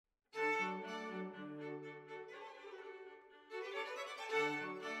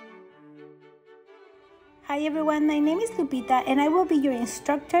Hi everyone, my name is Lupita and I will be your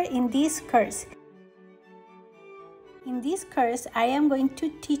instructor in this course. In this course, I am going to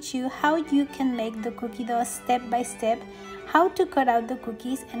teach you how you can make the cookie dough step by step, how to cut out the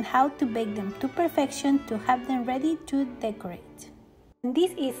cookies and how to bake them to perfection to have them ready to decorate. And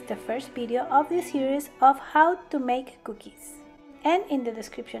this is the first video of the series of how to make cookies. And in the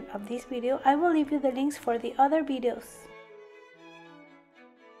description of this video, I will leave you the links for the other videos.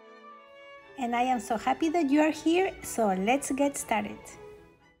 And I am so happy that you are here, so let's get started.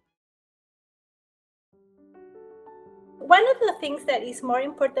 One of the things that is more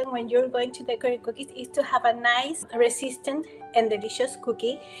important when you're going to decorate cookies is to have a nice, resistant, and delicious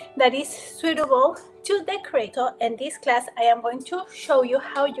cookie that is suitable to decorate. So in this class, I am going to show you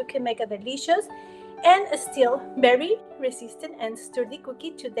how you can make a delicious and still very resistant and sturdy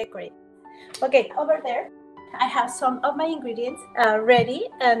cookie to decorate. Okay, over there, I have some of my ingredients ready,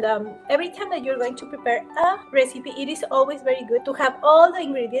 and every time that you're going to prepare a recipe, it is always very good to have all the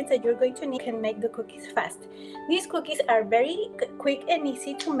ingredients that you're going to need and make the cookies fast. These cookies are very quick and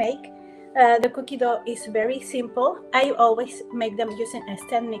easy to make. The cookie dough is very simple. I always make them using a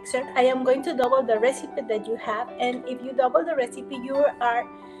stand mixer. I am going to double the recipe that you have, and if you double the recipe, you are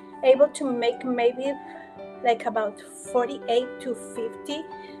able to make maybe like about 48 to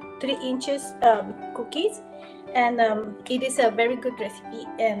 53 inches cookies. And it is a very good recipe,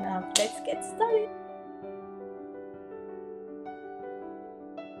 and let's get started.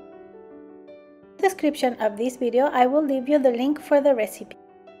 In the description of this video, I will leave you the link for the recipe.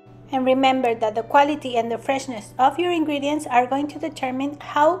 And remember that the quality and the freshness of your ingredients are going to determine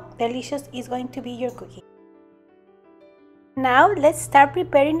how delicious is going to be your cookie. Now let's start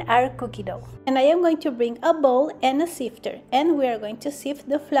preparing our cookie dough. And I am going to bring a bowl and a sifter, and we are going to sift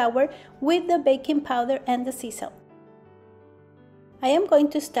the flour with the baking powder and the sea salt. I am going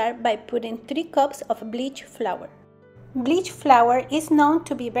to start by putting 3 cups of bleach flour. Bleach flour is known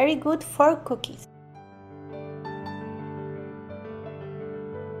to be very good for cookies.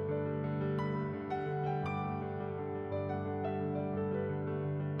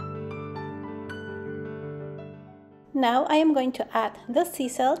 Now I am going to add the sea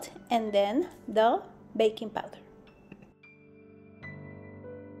salt and then the baking powder.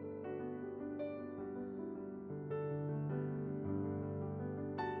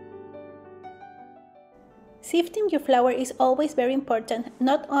 Sifting your flour is always very important,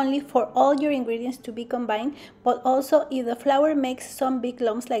 not only for all your ingredients to be combined, but also if the flour makes some big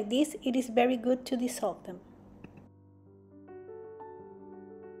lumps like this, it is very good to dissolve them.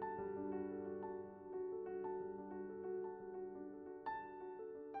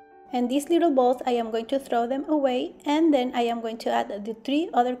 And these little balls, I am going to throw them away, and then I am going to add the 3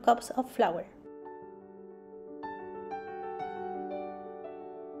 other cups of flour.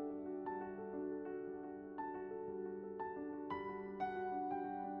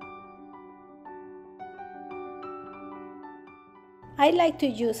 I like to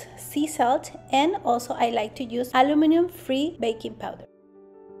use sea salt, and also I like to use aluminum-free baking powder.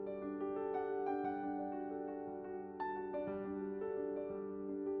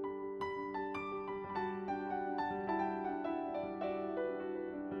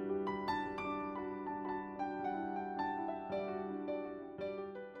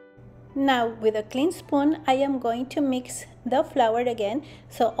 Now with a clean spoon, I am going to mix the flour again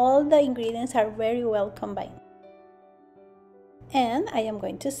so all the ingredients are very well combined. And I am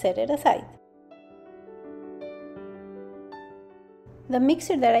going to set it aside. The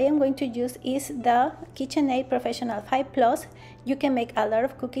mixer that I am going to use is the KitchenAid Professional 5 Plus. You can make a lot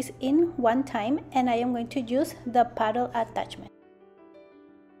of cookies in one time, and I am going to use the paddle attachment.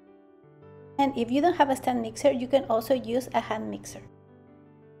 And if you don't have a stand mixer, you can also use a hand mixer.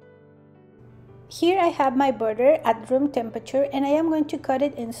 Here I have my butter at room temperature, and I am going to cut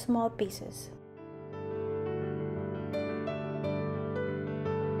it in small pieces.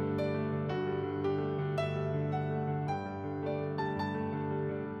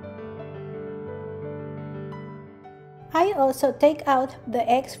 I also take out the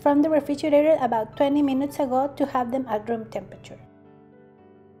eggs from the refrigerator about 20 minutes ago to have them at room temperature.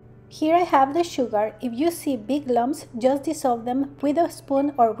 Here I have the sugar. If you see big lumps, just dissolve them with a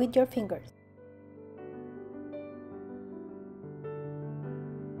spoon or with your fingers.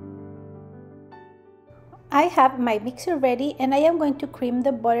 I have my mixer ready, and I am going to cream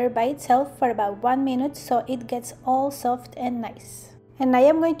the butter by itself for about 1 minute so it gets all soft and nice. And I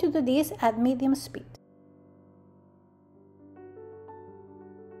am going to do this at medium speed.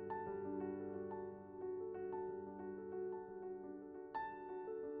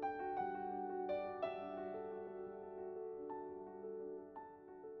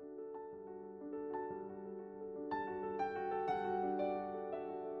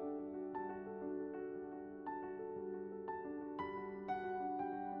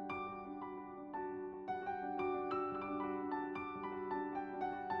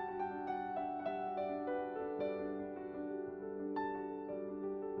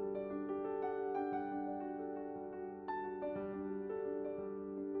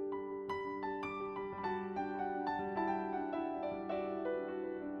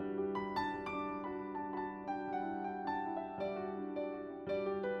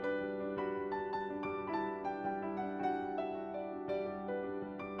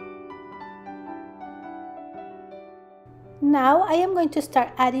 Now I am going to start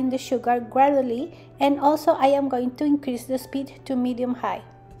adding the sugar gradually, and also I am going to increase the speed to medium high.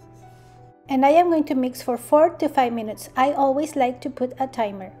 And I am going to mix for 4 to 5 minutes. I always like to put a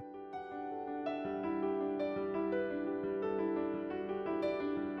timer.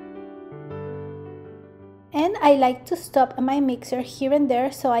 And I like to stop my mixer here and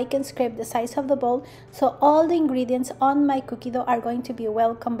there so I can scrape the sides of the bowl so all the ingredients on my cookie dough are going to be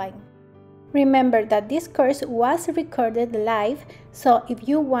well combined. Remember that this course was recorded live, so if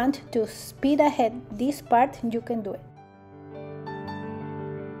you want to speed ahead this part, you can do it.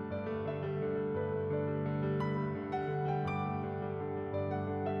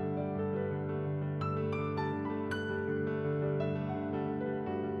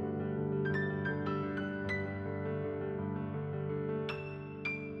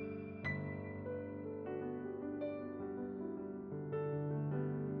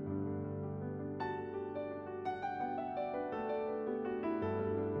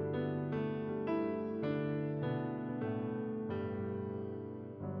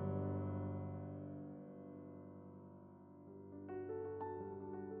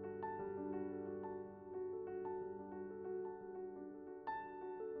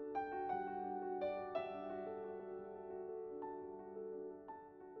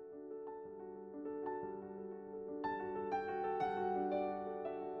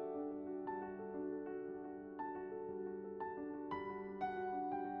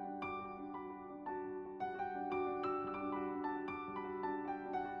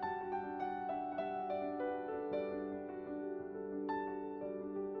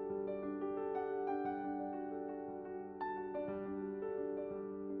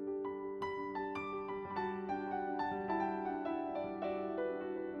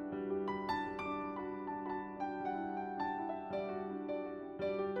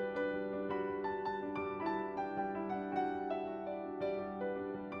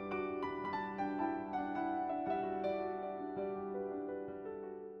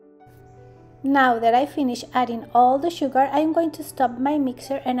 Now that I finish adding all the sugar, I am going to stop my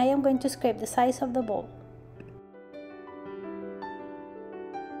mixer and I am going to scrape the sides of the bowl.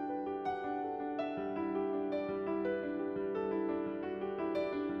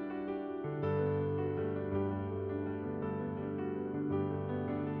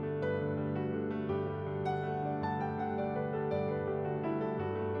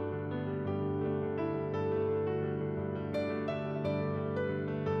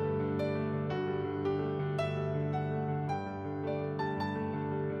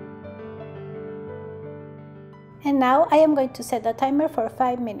 And now I am going to set the timer for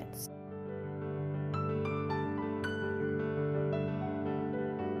 5 minutes.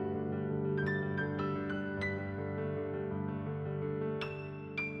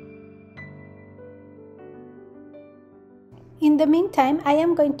 In the meantime, I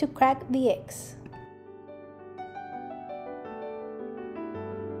am going to crack the eggs.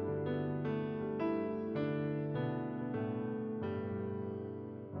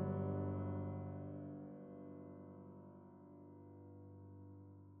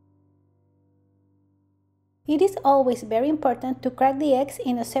 It is always very important to crack the eggs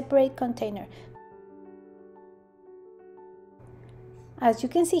in a separate container. As you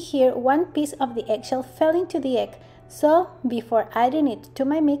can see here, one piece of the eggshell fell into the egg, so before adding it to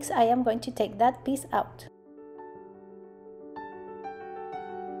my mix, I am going to take that piece out.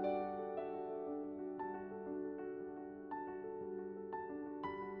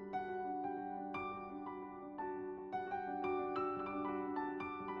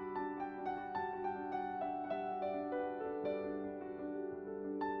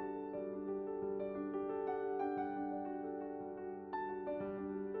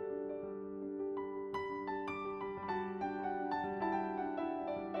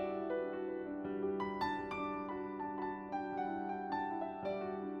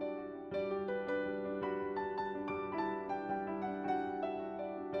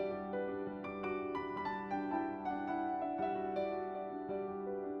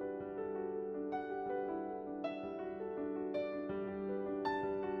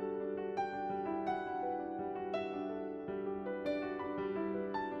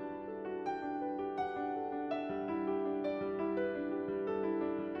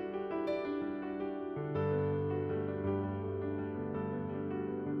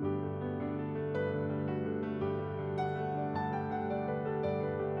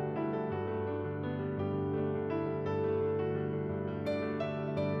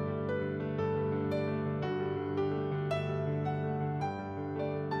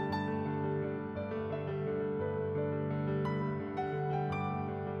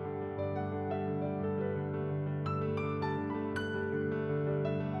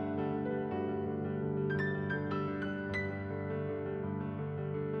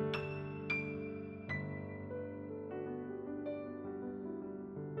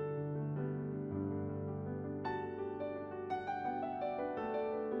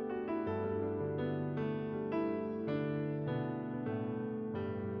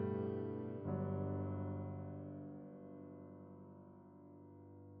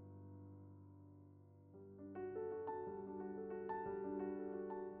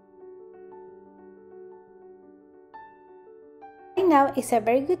 now is a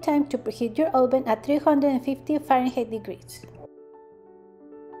very good time to preheat your oven at 350 Fahrenheit degrees.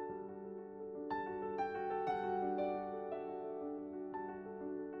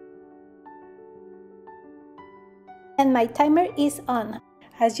 And my timer is on.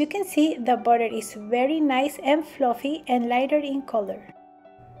 As you can see, the butter is very nice and fluffy and lighter in color.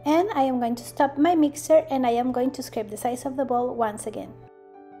 And I am going to stop my mixer and I am going to scrape the sides of the bowl once again.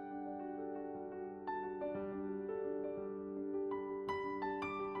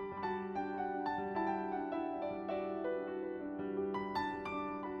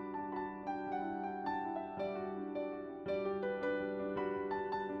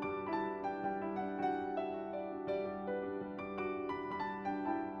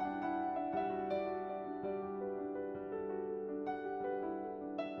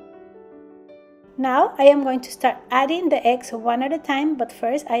 Now I am going to start adding the eggs one at a time, but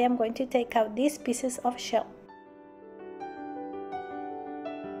first I am going to take out these pieces of shell.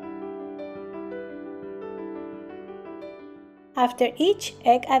 After each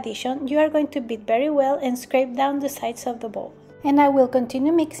egg addition, you are going to beat very well and scrape down the sides of the bowl. And I will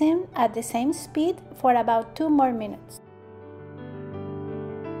continue mixing at the same speed for about 2 more minutes.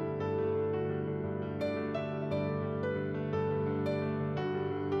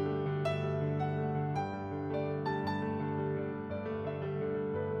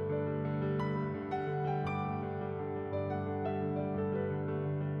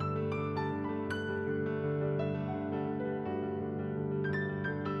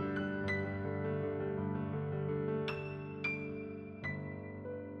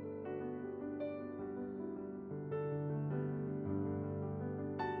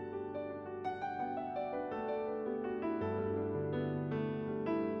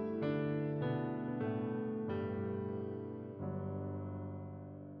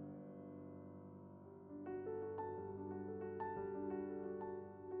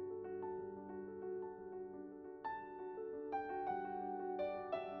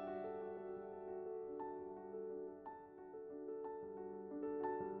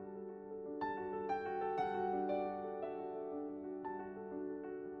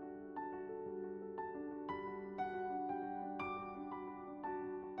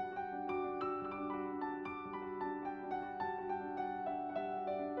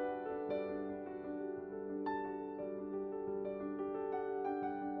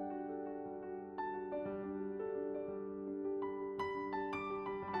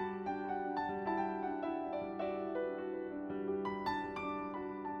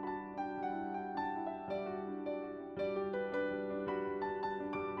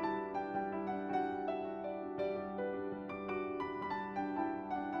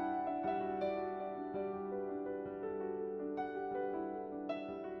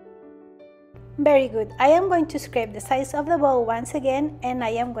 Very good. I am going to scrape the sides of the bowl once again and I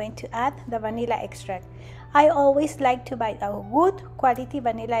am going to add the vanilla extract. I always like to buy a good quality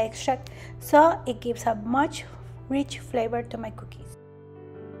vanilla extract so it gives a much rich flavor to my cookies.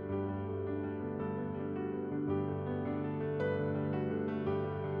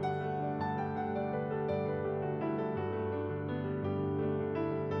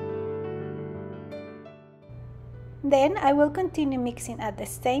 Then I will continue mixing at the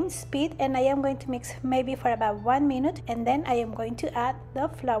same speed and I am going to mix maybe for about 1 minute and then I am going to add the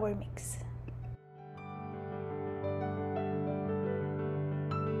flour mix.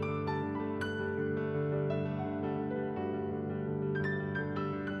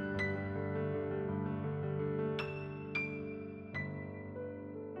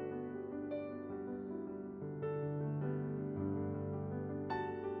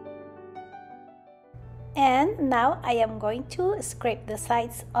 And now I am going to scrape the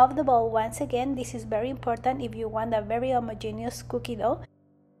sides of the bowl once again. This is very important if you want a very homogeneous cookie dough.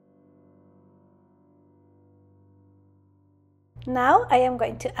 Now I am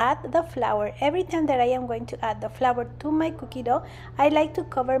going to add the flour. Every time that I am going to add the flour to my cookie dough, I like to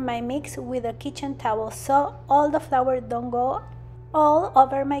cover my mix with a kitchen towel so all the flour don't go all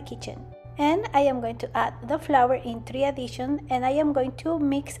over my kitchen. And I am going to add the flour in 3 additions and I am going to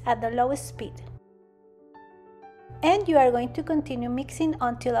mix at the lowest speed. And you are going to continue mixing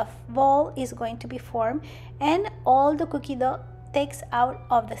until a ball is going to be formed and all the cookie dough takes out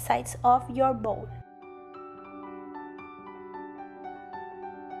of the sides of your bowl.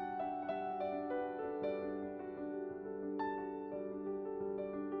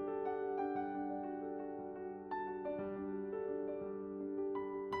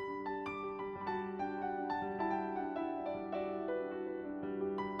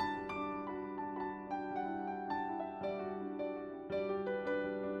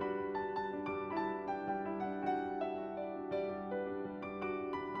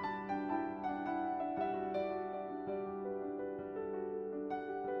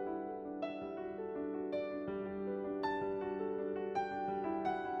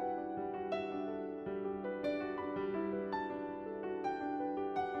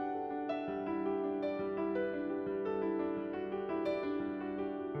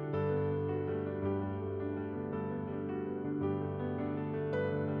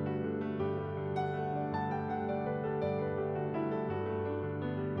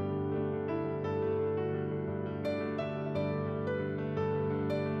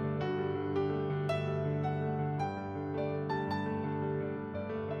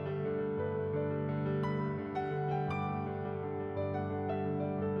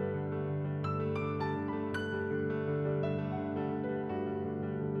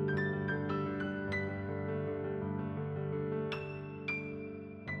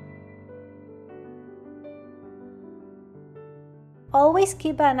 Always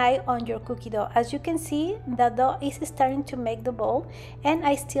keep an eye on your cookie dough. As you can see, the dough is starting to make the ball and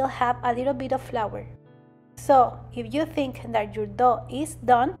I still have a little bit of flour. So if you think that your dough is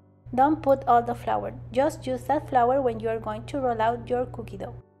done, don't put all the flour. Just use that flour when you are going to roll out your cookie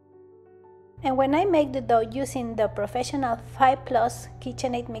dough. And when I make the dough using the professional 5+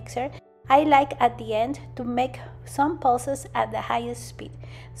 KitchenAid mixer, I like at the end to make some pulses at the highest speed,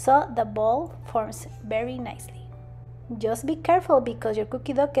 so the ball forms very nicely. Just be careful because your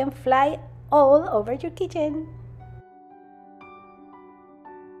cookie dough can fly all over your kitchen.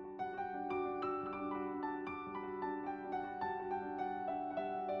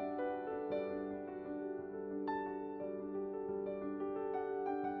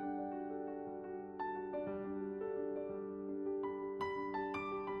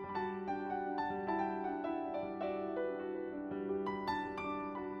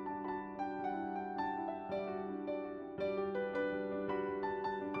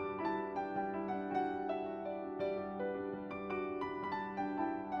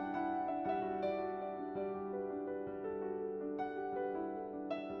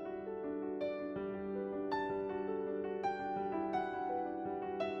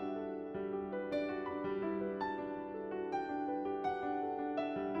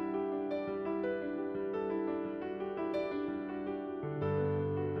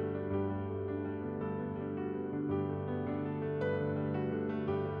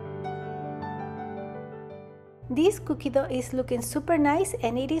 This cookie dough is looking super nice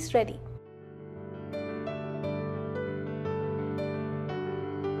and it is ready.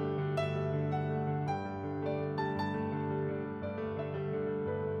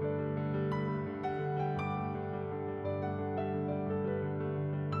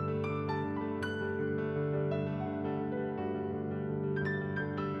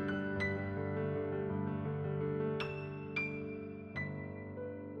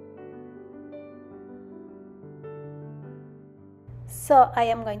 So I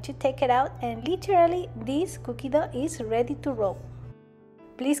am going to take it out and literally this cookie dough is ready to roll.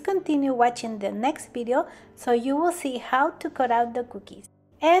 Please continue watching the next video so you will see how to cut out the cookies.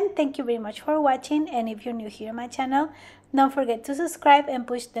 And thank you very much for watching, and if you're new here on my channel, don't forget to subscribe and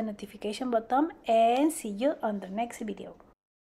push the notification button, and see you on the next video.